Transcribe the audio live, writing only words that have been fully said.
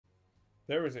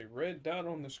There is a red dot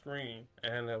on the screen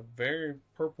and a very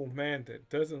purple man that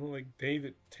doesn't look like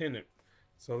David Tennant.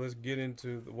 So let's get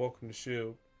into the Welcome to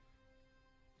Shield.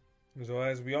 So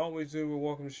as we always do with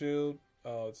Welcome to Shield,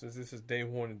 since this is day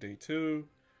one and day two,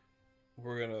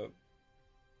 we're gonna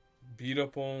beat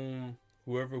up on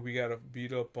whoever we gotta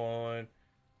beat up on,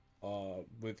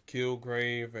 with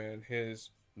Kilgrave and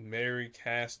his merry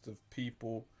cast of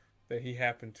people that he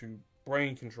happened to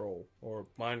brain control or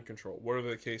mind control, whatever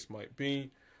the case might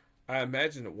be. I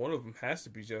imagine that one of them has to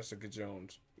be Jessica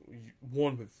Jones.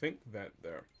 One would think that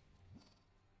there.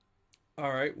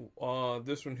 All right,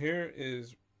 this one here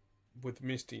is with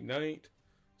Misty Knight.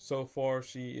 So far,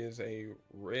 she is a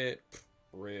red.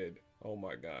 Oh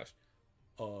my gosh.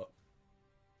 Uh,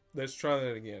 let's try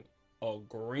that again. A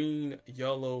green,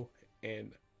 yellow,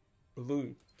 and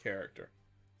blue character.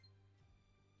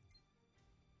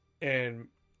 And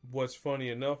what's funny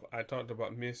enough, I talked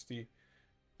about Misty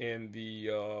in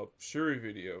the Shuri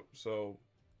video. So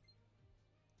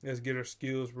let's get her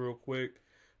skills real quick.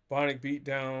 Bionic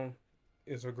Beatdown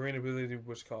is her green ability,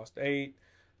 which costs 8.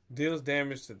 Deals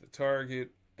damage to the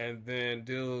target, and then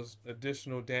deals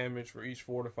additional damage for each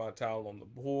fortified tile on the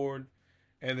board.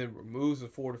 And then removes the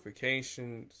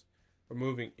fortifications,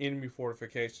 removing enemy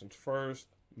fortifications first,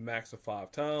 max of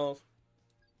 5 tiles.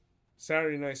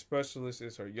 Saturday Night Specialist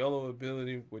is her yellow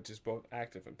ability, which is both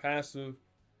active and passive.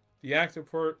 The active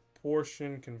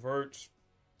portion converts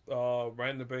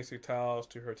random basic tiles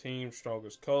to her team's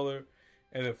strongest color,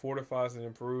 and then fortifies and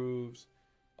improves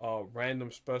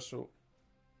random special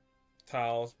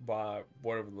tiles by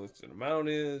whatever the listed amount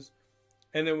is.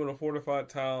 And then when a fortified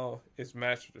tile is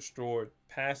matched or destroyed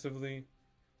passively,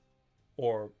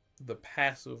 or the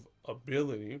passive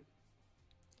ability,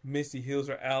 Misty heals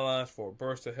her allies for a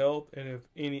burst of health, and if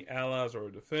any allies are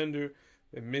a defender,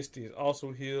 then Misty is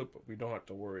also healed, but we don't have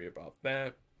to worry about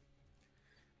that.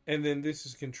 And then this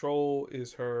is Control,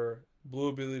 is her blue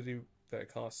ability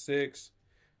that costs 6,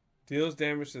 deals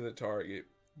damage to the target,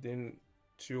 then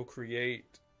she'll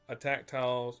create attack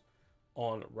tiles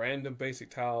on random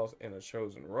basic tiles in a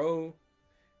chosen row.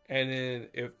 And then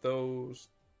if those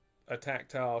attack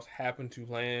tiles happen to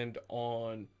land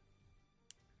on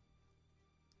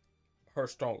her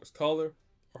strongest color,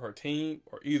 or her team,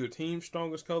 or either team's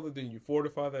strongest color, then you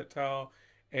fortify that tile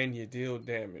and you deal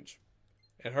damage.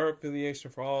 And her affiliation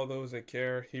for all those that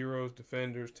care: Heroes,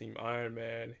 Defenders, Team Iron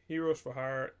Man, Heroes for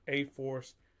Hire,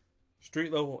 A-Force,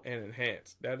 Street Level, and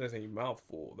Enhanced. That is a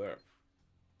mouthful there.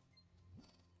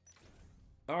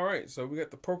 Alright, so we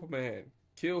got the Purple Man,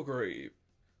 Kilgrave.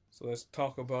 So let's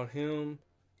talk about him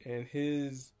and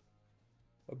his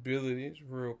abilities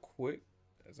real quick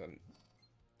as I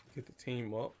get the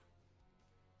team up.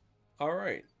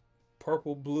 Alright,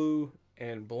 purple, blue,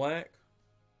 and black.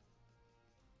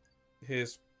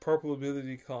 His purple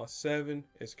ability costs 7.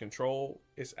 It's control.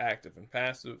 It's active and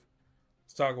passive.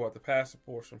 Let's talk about the passive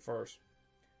portion first.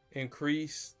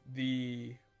 Increase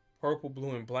the purple,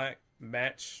 blue, and black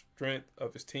match strength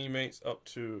of his teammates up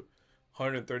to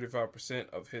 135%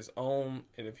 of his own.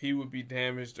 And if he would be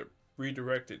damaged, or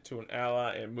redirected to an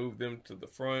ally and move them to the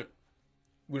front.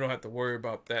 We don't have to worry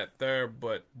about that there,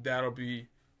 but that'll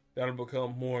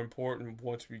become more important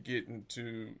once we get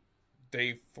into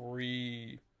day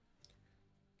 3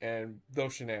 and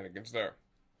those shenanigans there.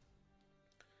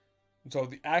 So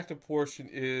the active portion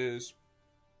is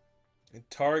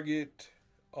target,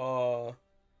 control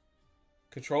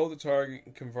the target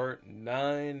and convert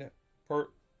 9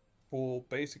 purple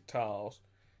basic tiles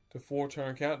to 4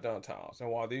 turn countdown tiles. And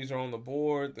while these are on the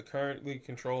board, the currently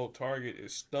controlled target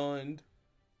is stunned,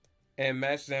 and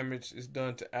match damage is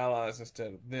done to allies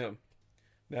instead of them.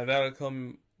 Now that'll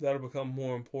become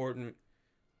more important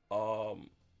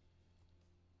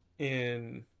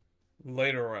in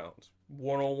later rounds.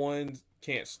 One-on-ones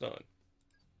can't stun.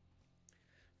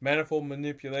 Manifold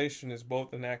Manipulation is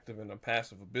both an active and a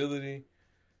passive ability.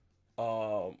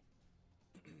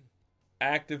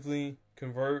 Actively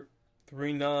convert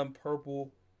 3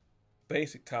 non-purple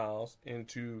basic tiles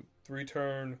into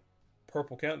 3-turn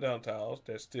purple countdown tiles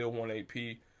that steal 1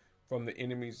 AP from the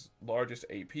enemy's largest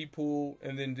AP pool,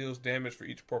 and then deals damage for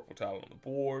each purple tile on the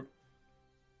board.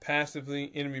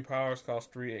 Passively, enemy powers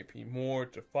cost 3 AP more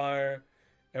to fire,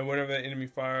 and whenever that enemy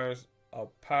fires a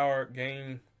power,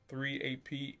 gain 3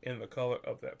 AP in the color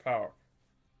of that power.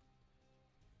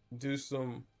 Do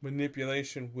some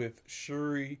manipulation with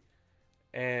Shuri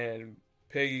and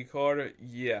Peggy Carter,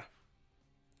 yeah.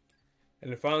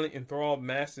 And then finally, Enthralled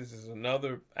Masses is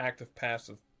another active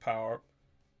passive power.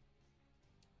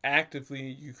 Actively,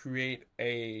 you create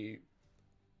a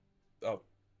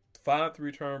 5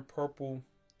 3-turn purple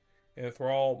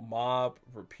Enthrall, mob,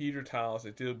 repeater tiles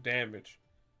that deal damage.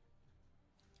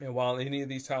 And while any of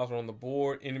these tiles are on the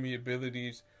board, enemy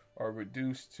abilities are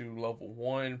reduced to level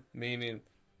 1, meaning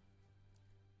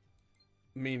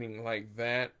like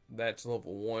that's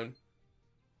level 1.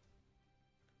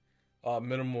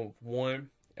 Minimum of 1.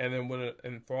 And then when an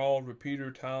enthralled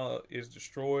repeater tile is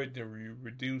destroyed, then we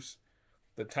reduce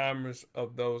the timers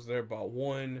of those there by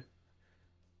 1.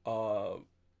 Uh,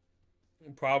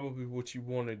 Probably what you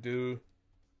want to do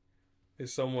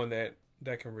is someone that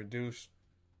can reduce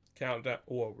countdown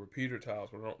or repeater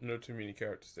tiles. We don't know too many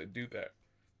characters that do that.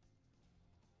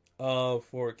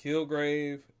 For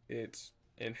Killgrave, it's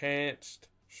enhanced,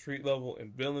 street level,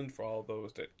 and villain for all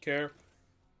those that care.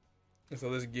 And so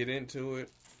let's get into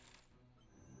it.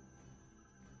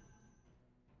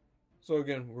 So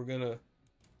again, we're gonna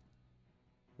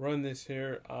run this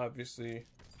here, obviously,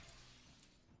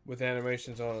 with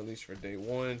animations on at least for day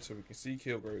 1, so we can see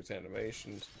Killgrave's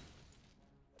animations.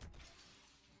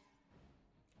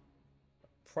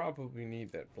 Probably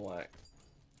need that black.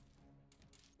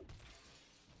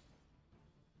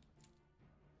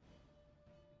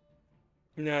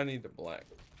 Now I need the black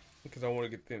because I want to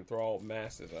get the enthralled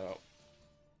masses out.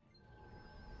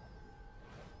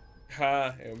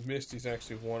 Ha, and Misty's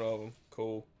actually one of them.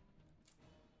 Cool.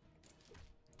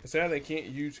 It's sad they can't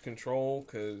use control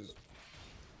because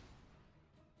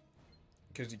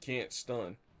you can't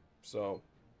stun. So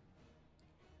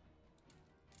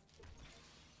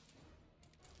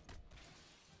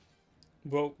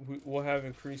well, we'll have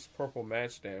increased purple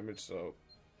match damage. So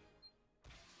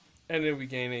and then we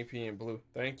gain AP in blue.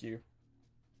 Thank you.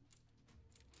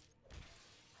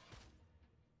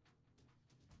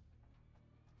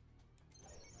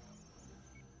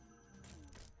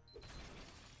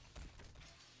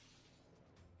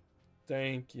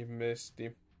 Thank you,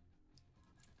 Misty.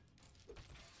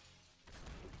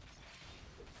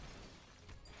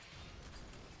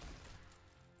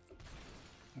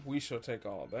 We shall take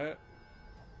all that.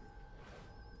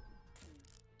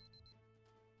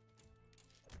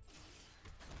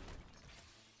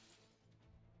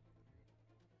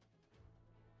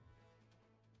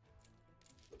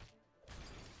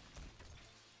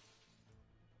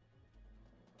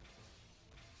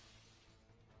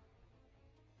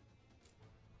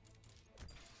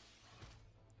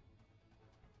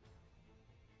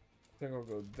 I think I'll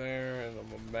go there and I'm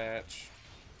gonna match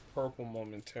purple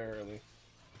momentarily.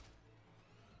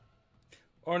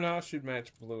 Or no, I should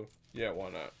match blue. Yeah,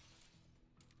 why not?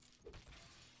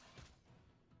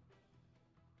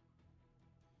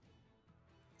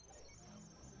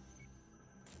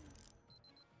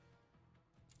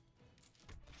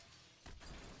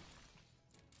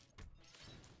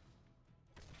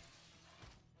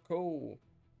 Cool.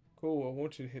 Cool. I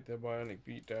want you to hit that bionic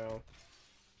beat down.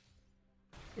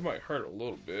 It might hurt a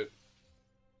little bit.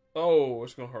 Oh,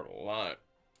 it's gonna hurt a lot.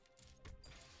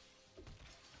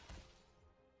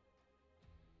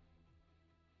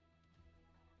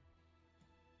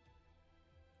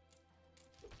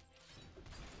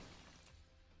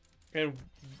 And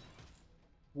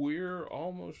we're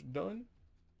almost done?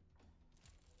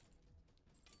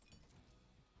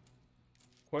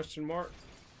 Question mark?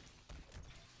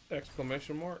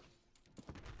 Exclamation mark?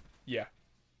 Yeah.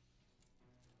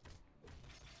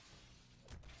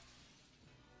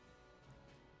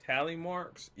 Tally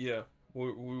marks? Yeah,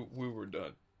 we were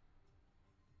done.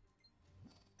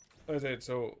 Like I said,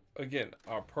 so again,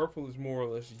 our purple is more or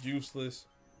less useless.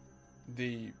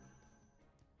 The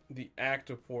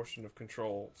active portion of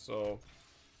control, so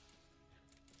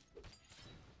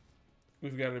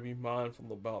we've got to be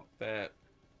mindful about that.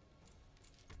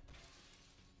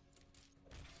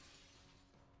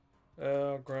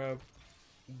 I'll grab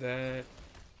that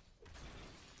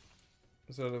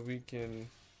so that we can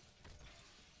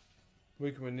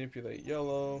manipulate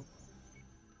yellow.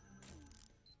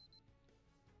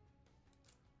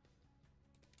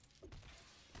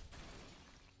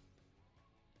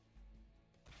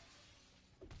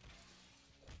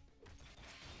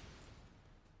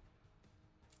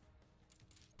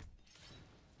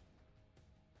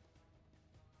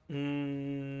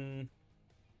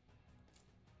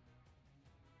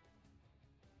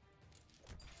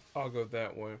 I'll go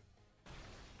that way.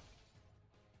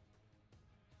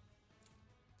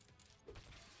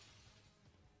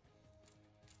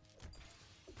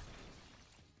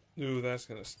 Ooh, that's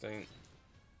gonna stink.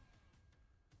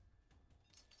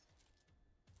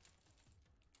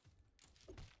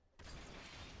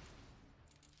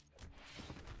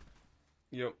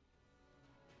 Yep.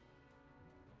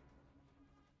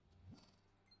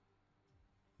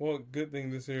 Well, good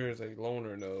thing this here is a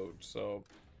loner node, so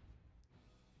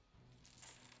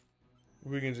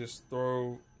we can just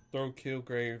throw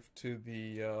Killgrave to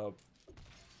the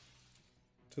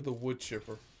wood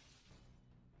chipper.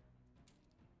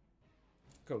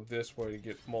 Go this way to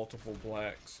get multiple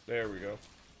blacks. There we go.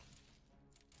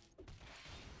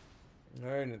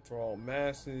 Alright, and throw all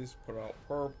masses, put out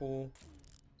purple.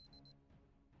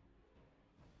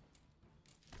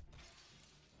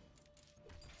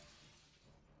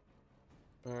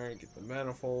 Alright, get the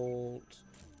manifolds.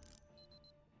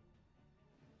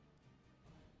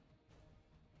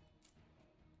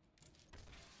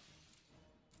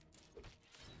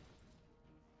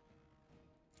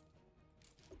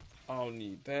 I'll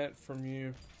need that from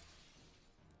you.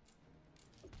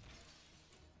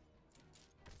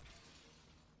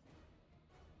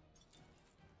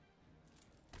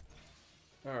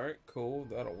 Alright, cool.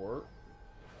 That'll work.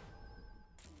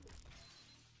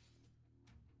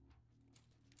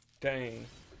 Dang.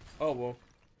 Oh, well.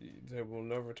 They will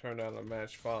never turn down a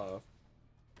match 5.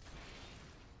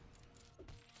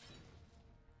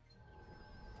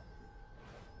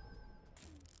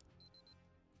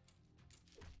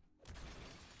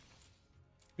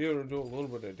 Be able to do a little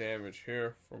bit of damage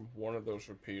here from one of those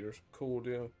repeaters. Cool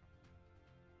deal.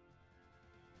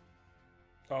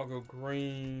 I'll go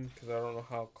green because I don't know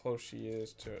how close she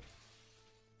is to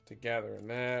gathering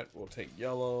that. We'll take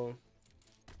yellow.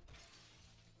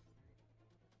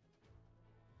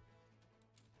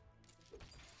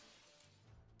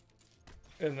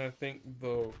 And I think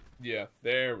though, yeah,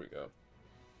 there we go.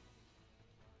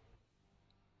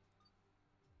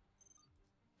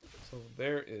 So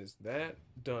there is that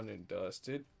done and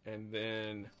dusted. And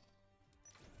then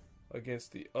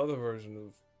against the other version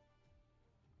of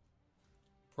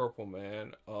Purple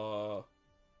Man,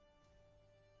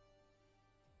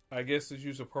 I guess let's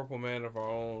use a Purple Man of our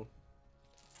own.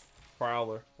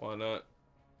 Prowler, why not?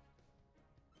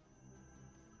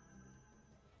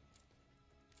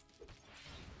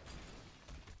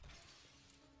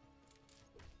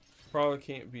 Probably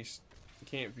can't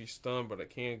be stunned, but I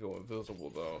can go invisible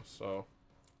though, so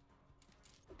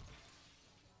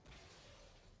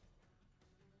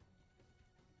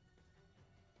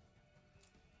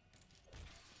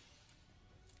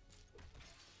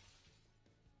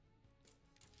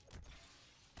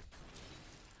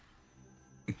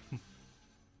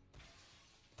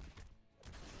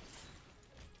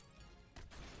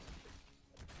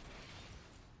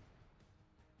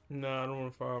no, I don't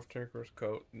want to fire off Tinker's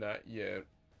coat. Not yet.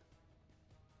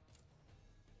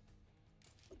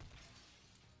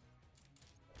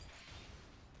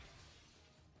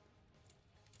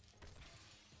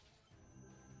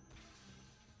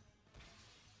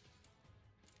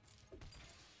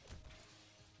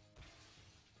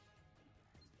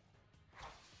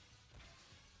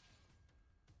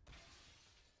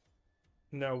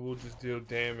 Now we'll just deal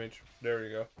damage. There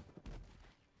you go.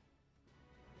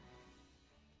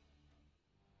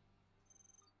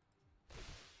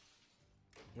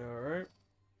 Alright.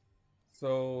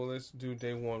 So let's do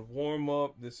day 1 warm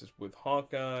up. This is with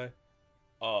Hawkeye.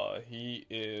 He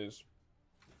is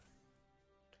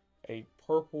a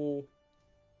purple,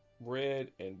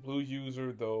 red, and blue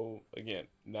user, though again,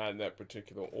 not in that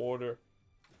particular order.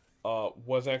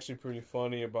 Was actually pretty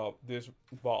funny about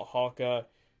Hawkeye.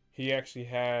 He actually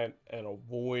had an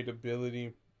avoid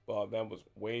ability. That was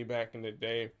way back in the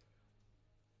day.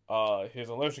 His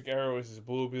electric arrow is his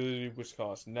blue ability, which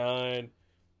costs 9.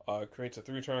 Creates a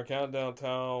 3-turn countdown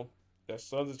tile that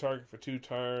stuns the target for 2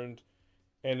 turns,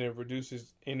 and it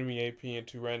reduces enemy AP in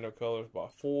 2 random colors by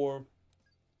 4.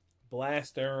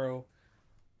 Blast arrow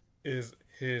is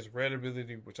his red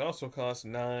ability, which also costs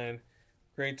 9.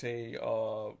 Creates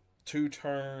a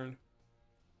 2-turn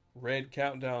red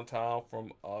countdown tile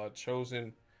from a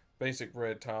chosen basic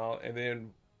red tile, and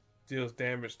then deals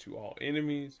damage to all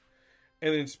enemies.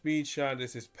 And then Speed Shot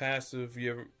is his passive.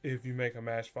 If you make a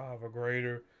match 5 or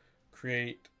greater,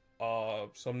 create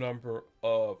some number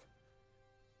of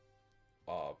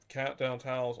countdown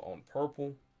tiles on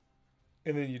purple,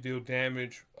 and then you deal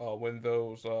damage when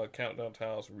those countdown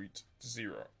tiles reach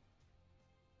 0.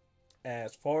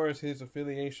 As far as his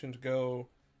affiliations go,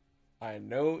 I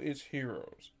know it's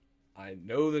Heroes. I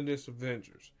know that it's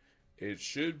Avengers. It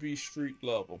should be street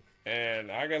level.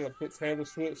 And I gotta put Taylor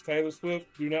Swift. Taylor Swift,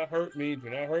 do not hurt me. Do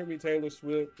not hurt me, Taylor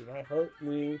Swift. Do not hurt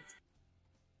me.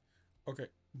 Okay,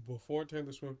 before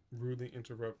Taylor Swift rudely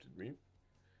interrupted me,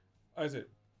 I said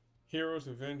Heroes,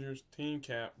 Avengers, Team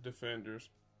Cap, Defenders,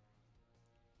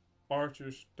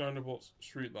 Archers, Thunderbolts,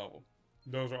 street level.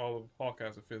 Those are all of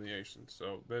Hawkeye's affiliations.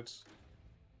 So let's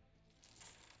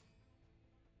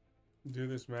do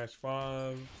this match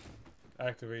 5.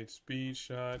 Activate Speed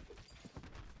Shot.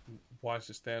 Watch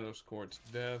the Thanos score its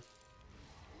death.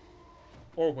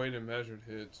 Or weighted measured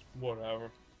hits,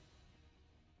 whatever.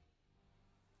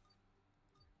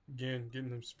 Again,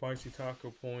 getting them spicy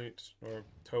taco points or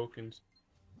tokens.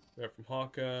 That from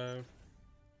Hawkeye.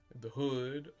 The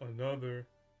Hood, another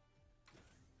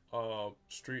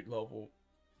street level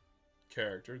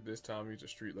character. This time he's a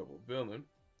street level villain.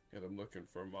 And I'm looking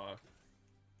for my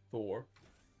Thor.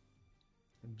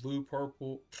 Blue,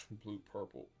 purple,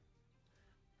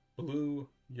 blue,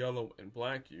 yellow, and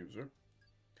black user.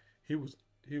 He was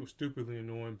stupidly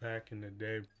annoying back in the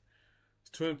day. His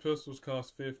twin pistols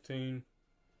cost 15.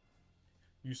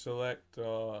 You select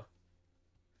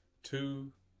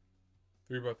two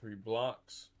 3x3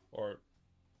 blocks, or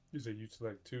you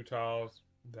select two tiles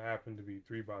that happen to be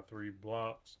 3x3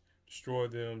 blocks. Destroy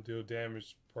them, deal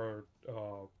damage per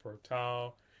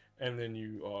tile, and then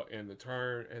you end the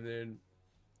turn, and then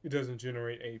it doesn't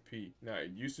generate AP. Now it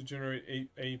used to generate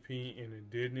AP, and it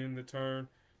didn't end the turn,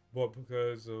 but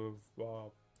because of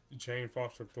Jane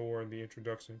Foster Thor and the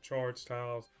introduction of charge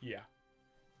tiles, yeah.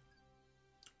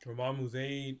 Dormammu's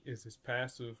Aid is his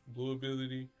passive blue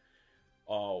ability.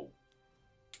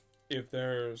 If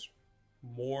there's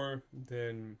more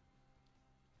than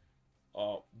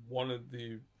one of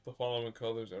the following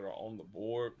colors that are on the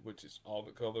board, which is all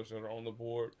the colors that are on the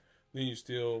board, then you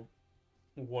steal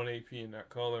 1 AP in that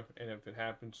color, and if it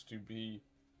happens to be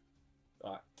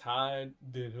tied,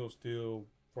 then he'll steal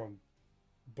from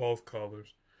both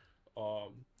colors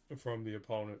from the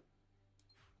opponent.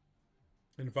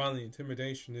 And finally,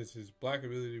 Intimidation is his black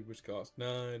ability, which costs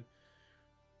 9.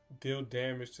 Deal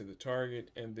damage to the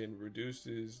target, and then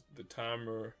reduces the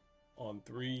timer on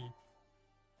 3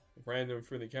 random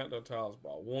friendly countdown tiles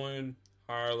by 1.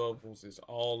 Higher levels is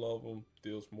all of them,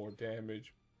 deals more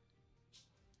damage.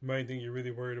 The main thing you're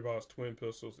really worried about is twin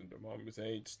pistols and Dormammu's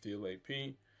Aid, steal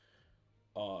AP.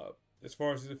 As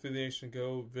far as his affiliation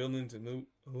go, villains and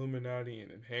Illuminati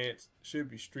and enhanced should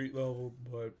be street level,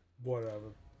 but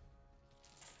whatever.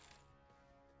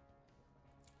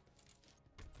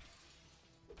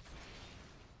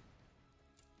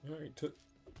 Alright, took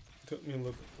me a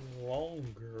little bit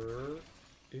longer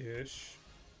ish,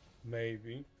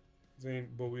 maybe.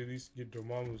 But we at least get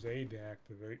Dormammu's Aid to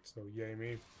activate, so yay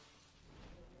me.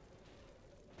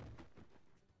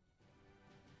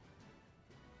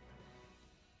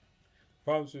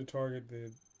 Probably should target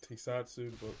the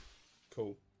Tisatsu, but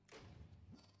cool.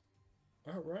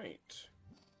 Alright.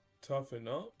 Toughen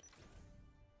Up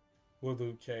with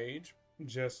Luke Cage,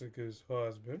 Jessica's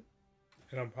husband.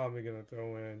 And I'm probably going to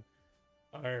throw in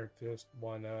Iron Fist,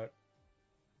 why not?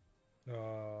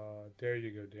 There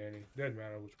you go, Danny. Doesn't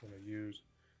matter which one I use.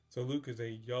 So Luke is a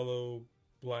yellow,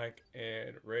 black,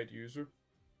 and red user.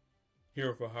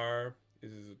 Hero for Hire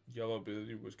is his yellow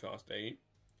ability, which costs 8.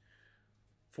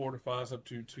 Fortifies up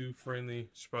to 2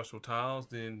 friendly special tiles,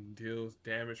 then deals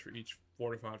damage for each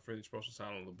fortified friendly special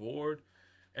tile on the board.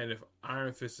 And if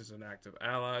Iron Fist is an active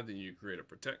ally, then you create a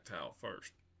protect tile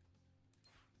first.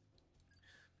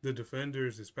 The Defender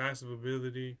is his passive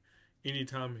ability.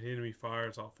 Anytime an enemy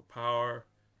fires off a power,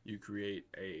 you create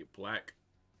a black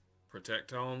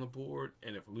projectile on the board,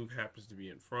 and if Luke happens to be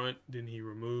in front, then he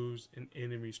removes an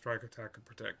enemy strike, attack, and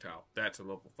projectile. That's a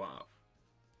level 5.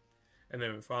 And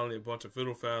then finally, a bunch of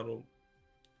Fiddle Faddle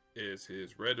is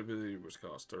his red ability, which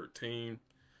costs 13.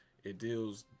 It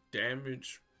deals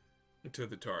damage to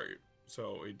the target.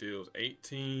 So it deals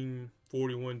 18,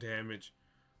 41 damage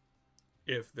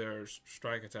if there's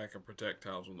strike, attack, and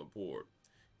projectiles on the board.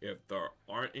 If there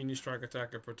aren't any strike,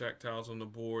 attack, and projectiles on the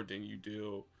board, then you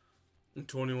deal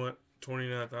 22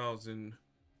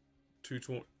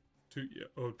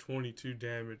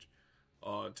 damage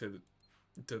to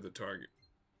the target.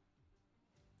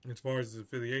 As far as the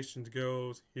affiliations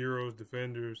goes, Heroes,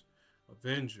 Defenders,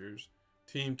 Avengers,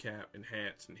 Team Cap,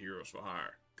 Enhance, and Heroes for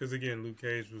Hire. Because again, Luke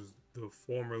Cage was the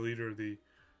former leader of the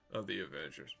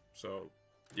Avengers. So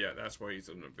yeah, that's why he's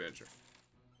an Avenger.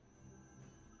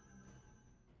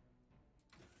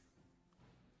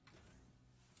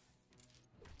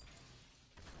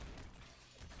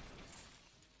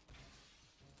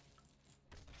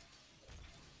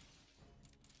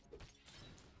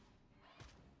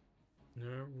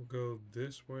 Now we'll go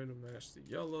this way to match the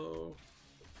yellow.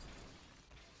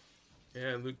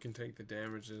 Yeah, Luke can take the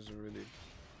damage. Doesn't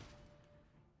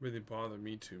really bother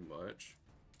me too much.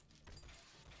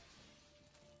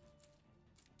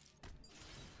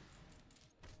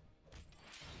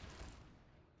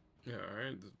 Yeah,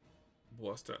 alright.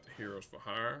 Blessed out the Heroes for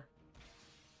Hire.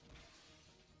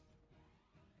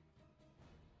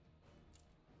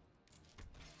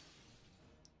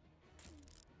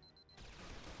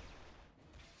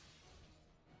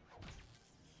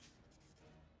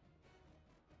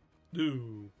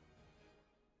 Dude.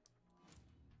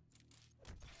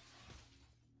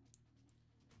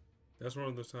 That's one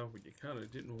of those times where you kind of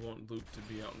didn't want Luke to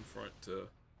be out in front to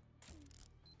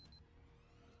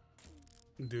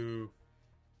do,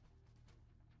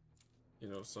 you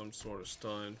know, some sort of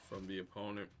stun from the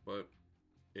opponent, but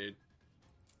it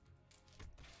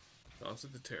comes to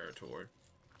the territory.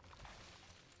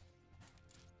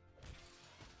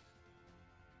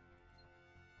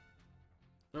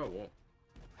 Oh well.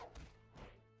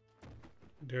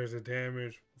 There's a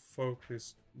damage.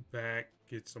 Focus back.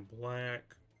 Get some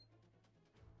black.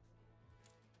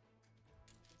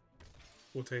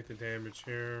 We'll take the damage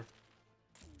here.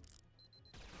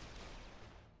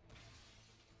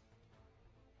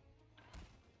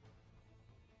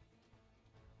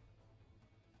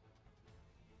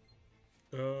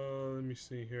 Let me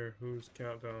see here. Who's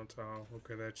countdown tile?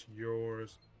 Okay, that's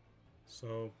yours.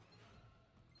 So,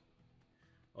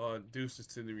 deuces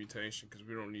to the mutation because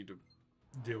we don't need to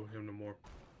deal with him no more.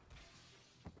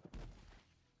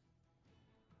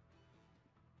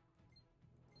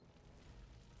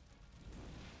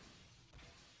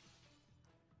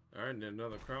 Alright, and then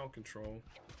another crowd control.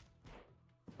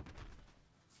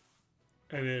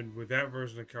 And then with that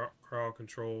version of crowd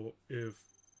control, if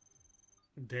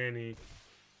Danny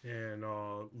and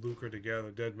Luke are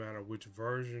together, doesn't matter which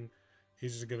version,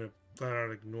 he's just gonna flat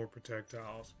out ignore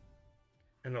projectiles.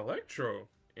 And Electro,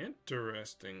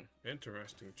 interesting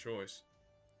choice.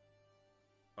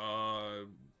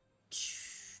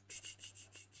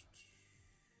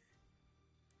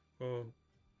 Well,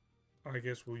 I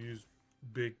guess we'll use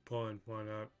Big Pun. Why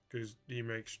not? Because she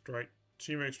makes strike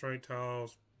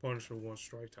tiles. Punisher wants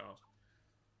strike tiles.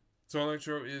 So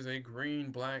Electro is a green,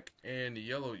 black, and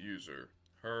yellow user.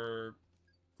 Her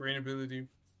green ability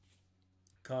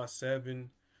costs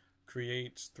 7,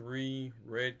 creates 3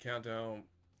 red countdown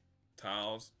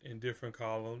tiles in different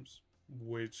columns,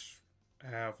 which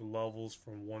have levels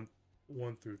from 1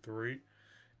 through 3.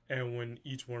 And when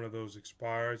each one of those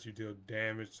expires, you deal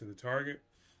damage to the target,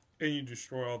 and you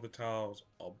destroy all the tiles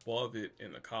above it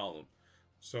in the column.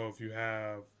 So if you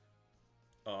have,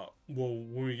 well,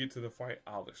 when we get to the fight,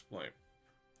 I'll explain.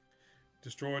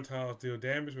 Destroying tiles deal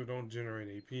damage but don't generate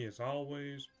AP as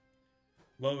always.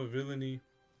 Love of Villainy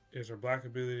is her black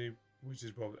ability, which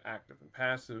is both active and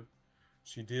passive.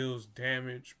 She deals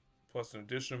damage plus an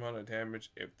additional amount of damage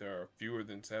if there are fewer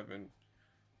than 7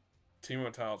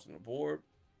 team-up tiles on the board.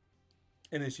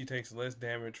 And then she takes less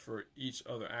damage for each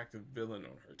other active villain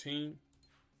on her team.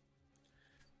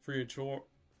 Free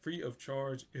of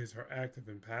charge is her active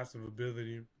and passive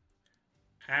ability.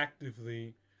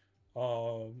 Actively,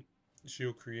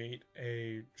 she'll create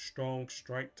a strong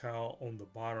strike tile on the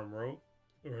bottom row,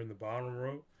 or in the bottom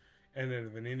row. And then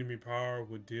if an enemy power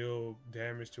would deal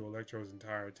damage to Electro's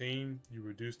entire team, you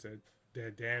reduce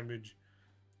that damage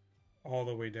all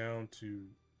the way down to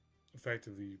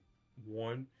effectively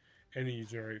 1. And then you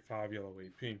generate 5 yellow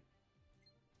AP.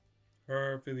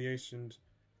 Her affiliations: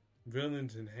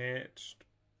 Villains Enhanced,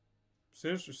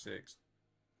 Sinister 6,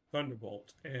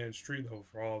 Thunderbolt, and Street Level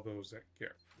for all those that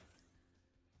care.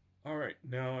 Alright,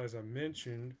 now as I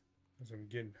mentioned, as I'm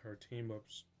getting her team up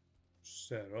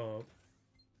set up,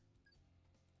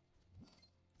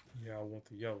 yeah, I want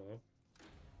the yellow.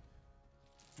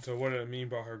 So what I mean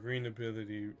by her green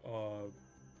ability,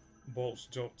 bolts,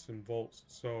 jumps, and bolts.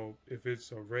 So if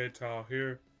it's a red tile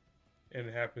here, and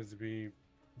it happens to be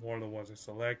one of the ones that's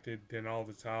selected, then all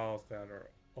the tiles that are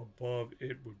above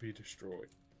it would be destroyed.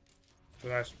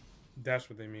 So that's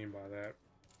what they mean by that.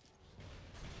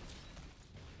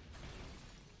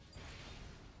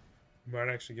 You might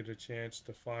actually get a chance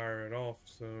to fire it off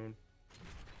soon.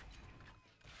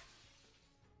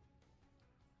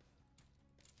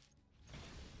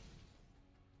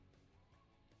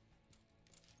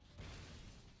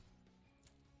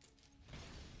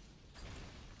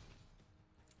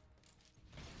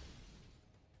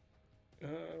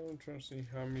 I'm trying to see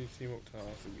how many team-up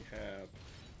tiles do we have.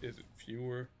 Is it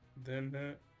fewer than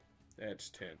that? That's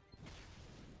 10.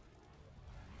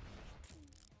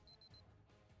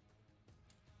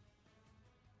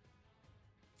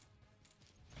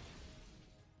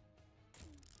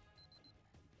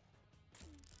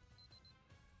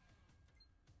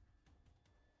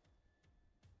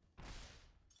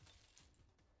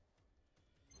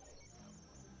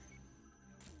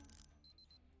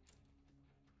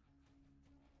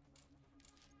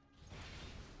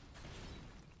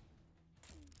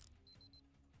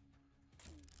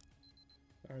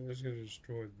 Alright, let's go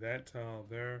destroy that tile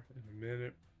there in a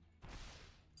minute.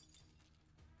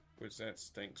 Which that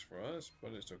stinks for us,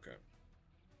 but it's okay.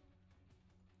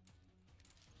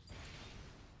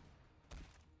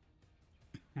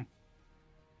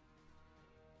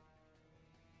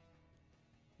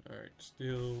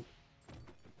 Still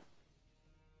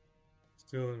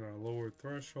in our lower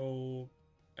threshold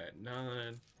at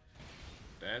 9.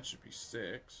 That should be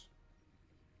 6.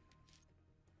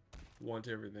 Want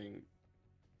everything.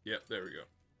 Yep, there we go.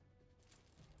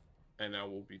 And now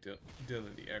we'll be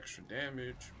dealing the extra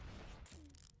damage.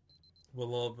 With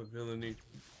all the villainy.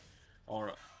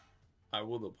 Alright. I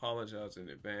will apologize in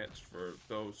advance for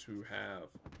those who have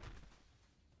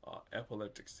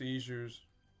epileptic seizures.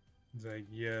 It's like,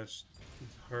 yes,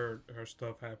 her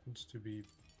stuff happens to be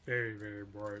very, very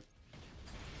bright.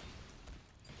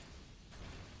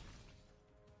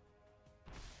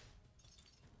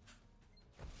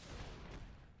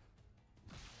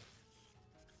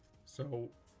 So,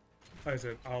 like I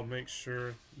said, I'll make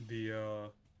sure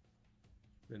the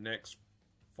next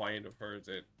fight of hers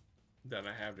that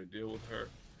I have to deal with her,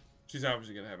 she's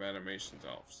obviously gonna have animations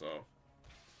off. So.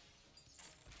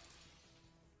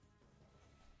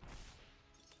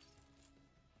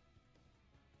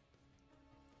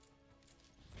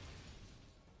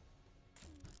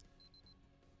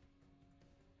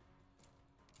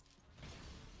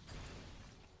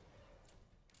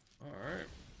 Alright.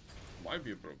 Might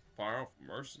be able to fire off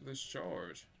Merciless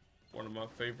Charge. One of my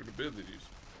favorite abilities.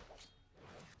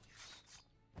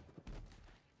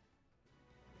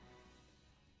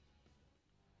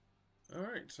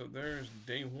 Alright, so there's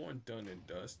day 1 done and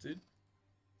dusted.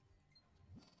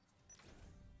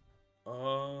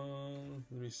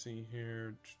 Let me see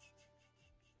here.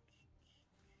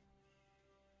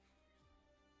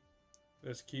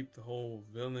 Let's keep the whole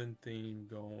villain theme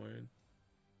going.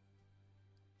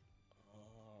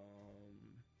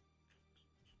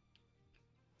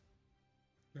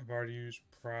 I've already used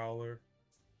Prowler.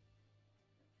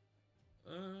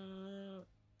 Let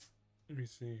me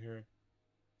see here.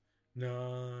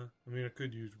 Nah, I mean I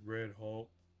could use Red Hulk.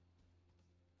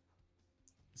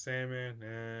 Sandman,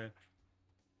 nah.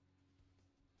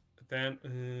 That,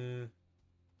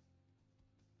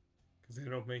 because they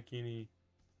don't make any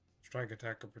strike,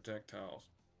 attack, or projectiles.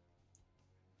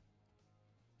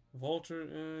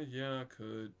 Vulture, yeah, I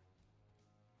could.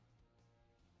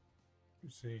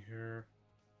 Let's see here.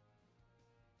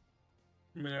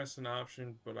 I mean, that's an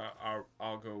option, but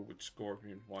I'll go with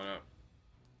Scorpion. Why not?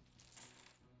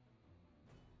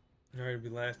 Alright, it'll be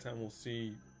last time we'll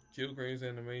see Kilgrave's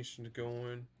animation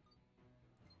going.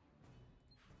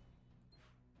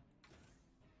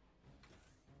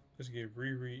 Let's get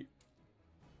Riri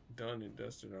done and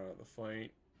dusted out of the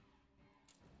fight.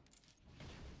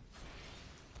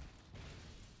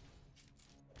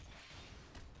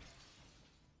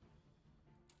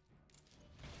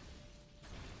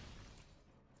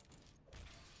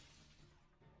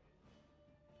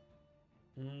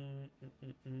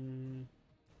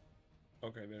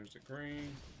 Okay, there's the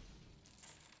green.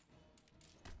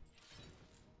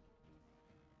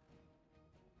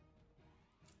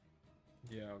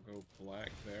 Yeah, I'll go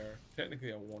black there.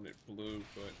 Technically, I wanted blue,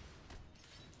 but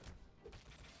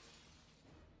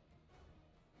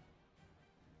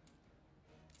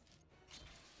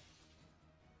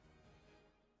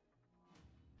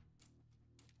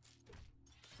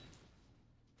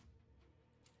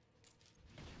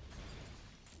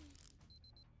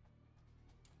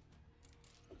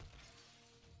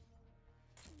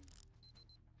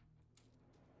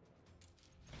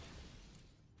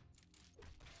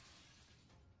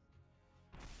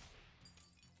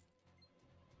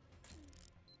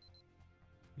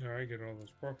alright, get all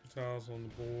those purple tiles on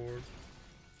the board.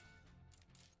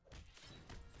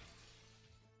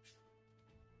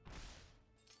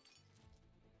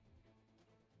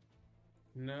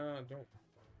 No, I don't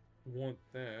want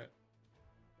that.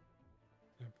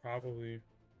 I probably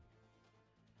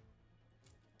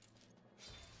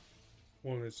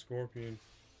want this Scorpion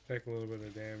take a little bit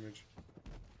of damage.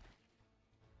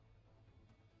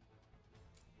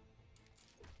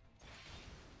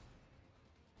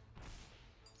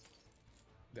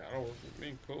 That'll work with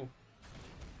me, cool.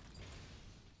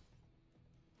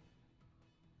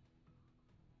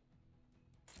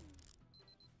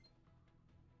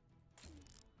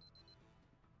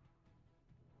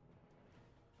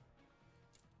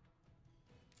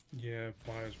 Yeah,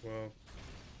 might as well.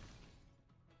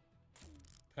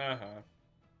 Haha.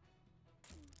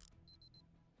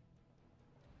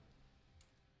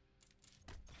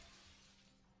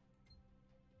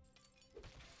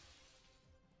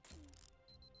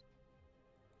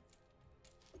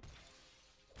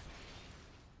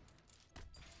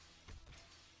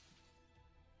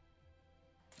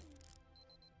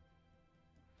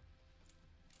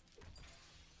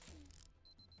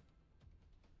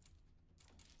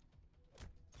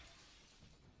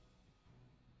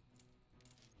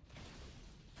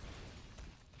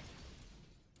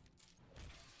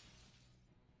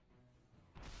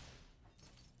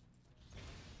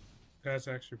 That's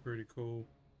actually pretty cool.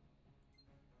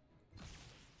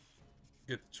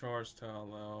 Get the charge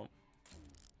tile out.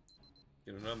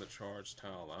 Get another charge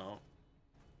tile out.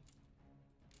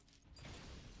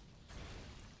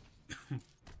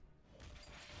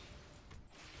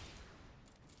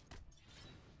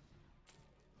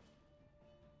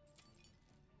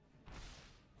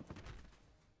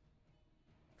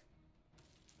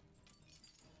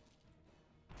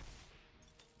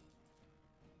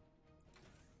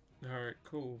 Alright,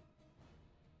 cool.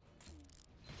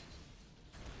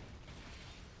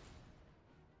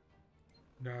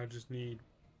 Now I just need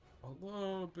a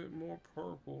little bit more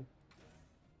purple.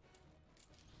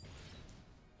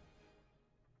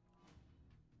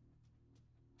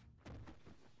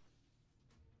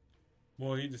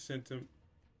 Well, he just sent him.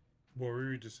 Well,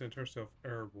 Riri just sent herself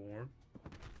airborne.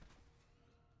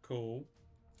 Cool.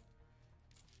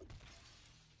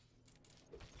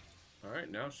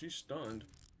 Alright, now she's stunned.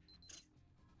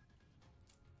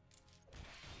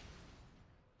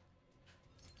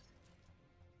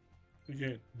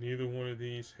 Again, neither one of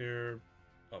these here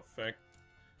affect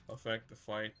the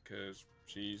fight because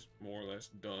she's more or less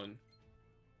done.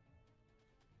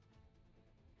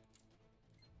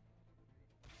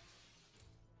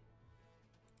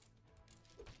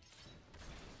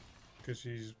 Because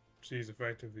she's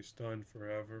effectively stunned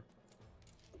forever.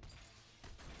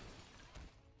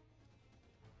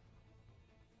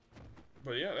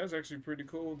 But yeah, that's actually pretty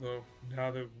cool though.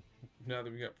 Now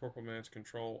that we got Purple Man's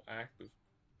control active.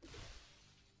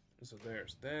 So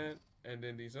there's that. And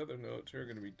then these other notes are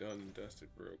gonna be done and dusted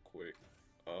real quick.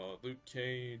 Luke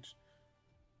Cage.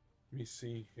 Let me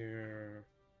see here.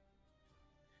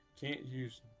 Can't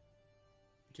use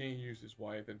his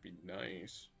wife, that'd be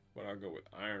nice. But I'll go with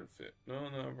Iron Fist. No,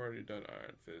 I've already done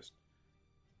Iron Fist.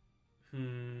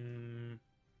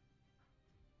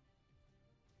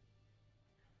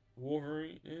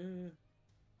 Wolverine,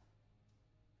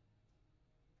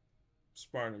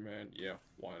 Spider-Man, yeah,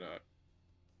 why not?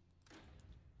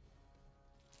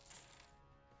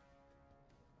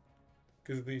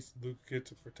 Because at least Luke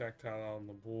gets a projectile on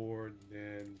the board, and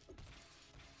then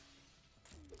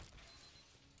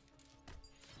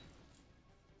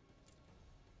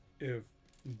if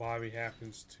Bobby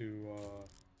happens to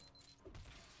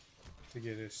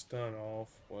get his stun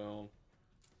off, well,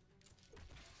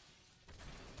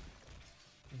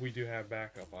 we do have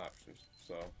backup options,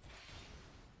 so.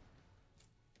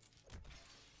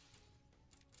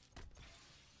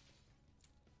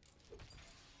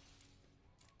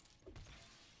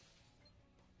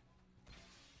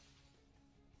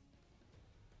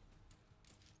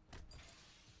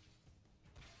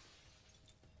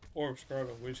 Or if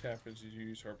Scarlet Witch happens to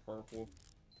use her purple.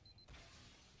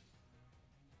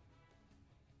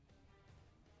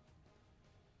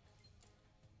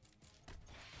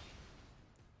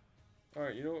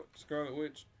 Alright, you know what, Scarlet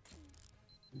Witch?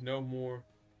 No more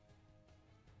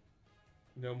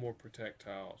protect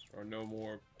tiles. Or no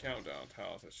more countdown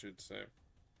tiles, I should say.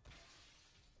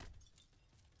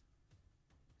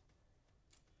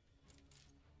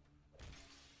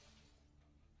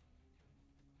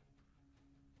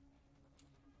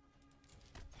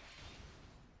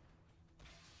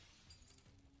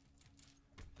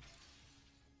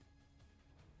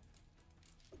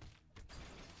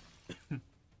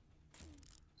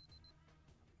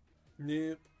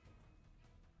 Yep.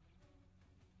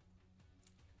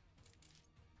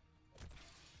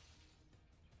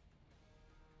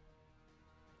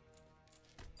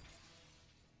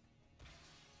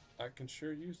 I can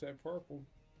sure use that purple.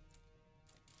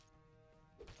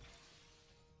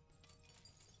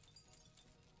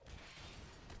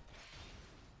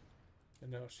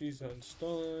 And now she's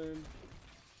unstunned.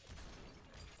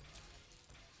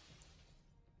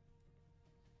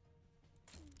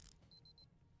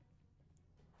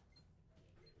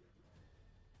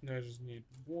 Now I just need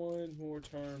one more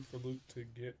turn for Luke to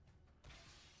get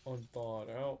unthawed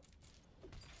out.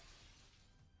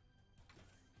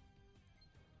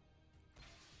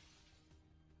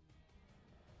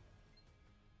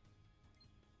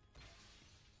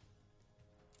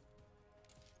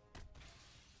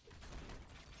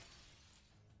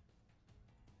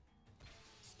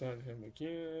 Stun him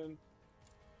again.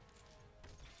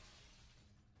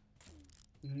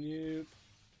 Nope.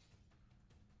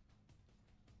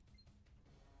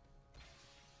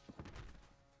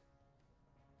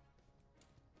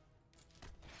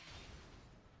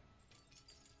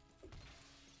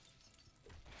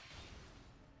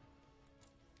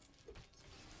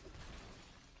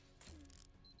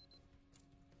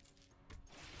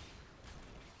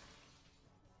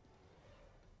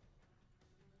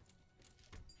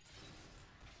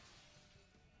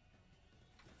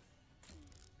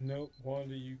 Nope,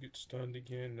 Wanda, you get stunned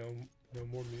again. No, no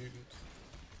more mutants.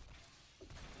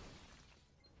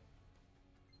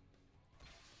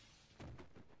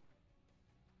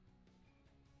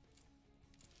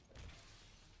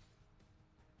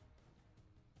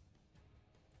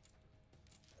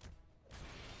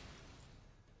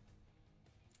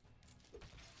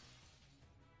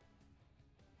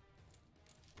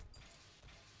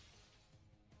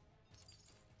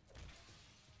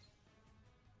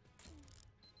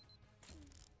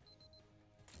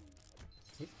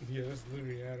 Yeah, let's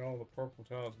literally add all the purple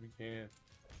tiles we can.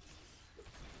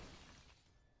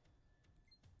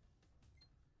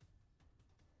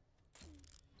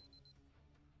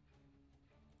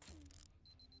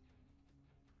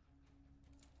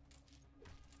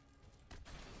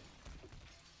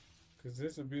 Because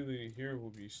this ability here will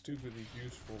be stupidly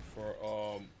useful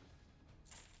for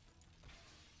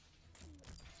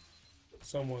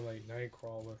someone like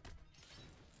Nightcrawler.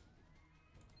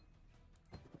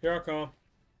 Here I come.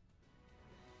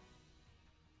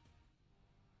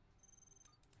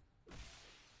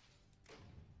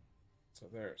 So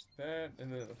there's that,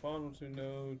 and then the final two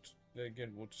nodes.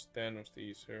 Again, we'll just Thanos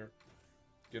these here.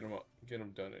 Get them up, get them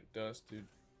done and dusted.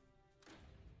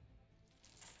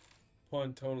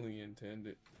 Pun totally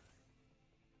intended.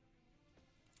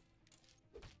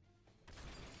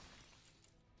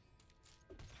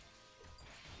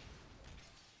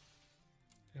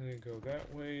 And then go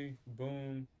that way.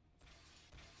 Boom.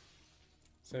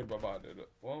 Say bye-bye to the...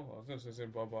 Well, I was going to say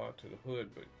bye-bye to the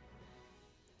hood, but...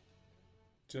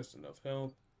 Just enough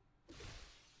health.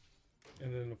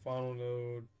 And then the final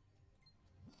node.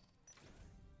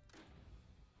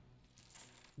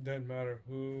 Doesn't matter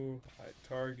who I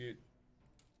target.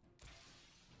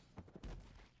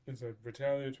 It's a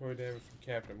retaliatory damage from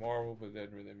Captain Marvel, but it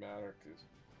doesn't really matter, because...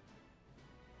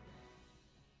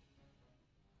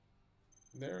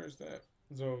 There is that.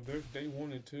 So there's day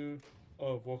 1 and 2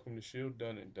 of Welcome to S.H.I.E.L.D.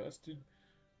 done and dusted.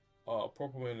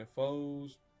 Purple Man and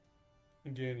Foes.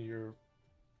 Again, your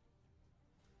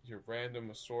random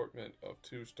assortment of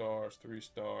 2 stars, 3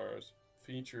 stars,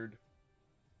 featured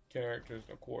characters,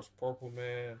 of course Purple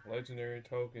Man, legendary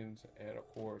tokens, and of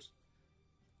course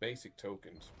basic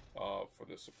tokens for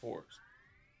the supports.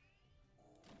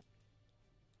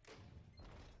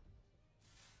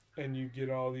 And you get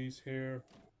all these here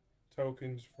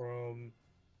tokens from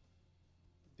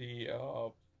the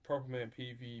Purple Man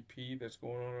PvP that's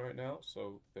going on right now.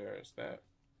 So there's that.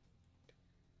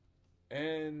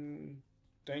 And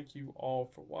thank you all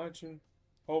for watching.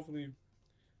 Hopefully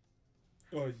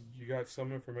you got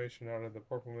some information out of the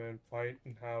Purple Man fight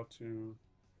and how to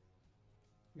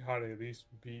at least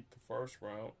beat the first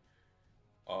round.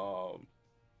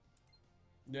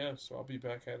 Yeah, so I'll be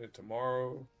back at it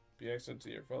tomorrow. Be excellent to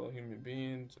your fellow human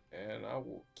beings, and I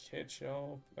will catch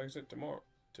y'all, like I said, tomorrow.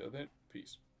 Till then,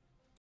 peace.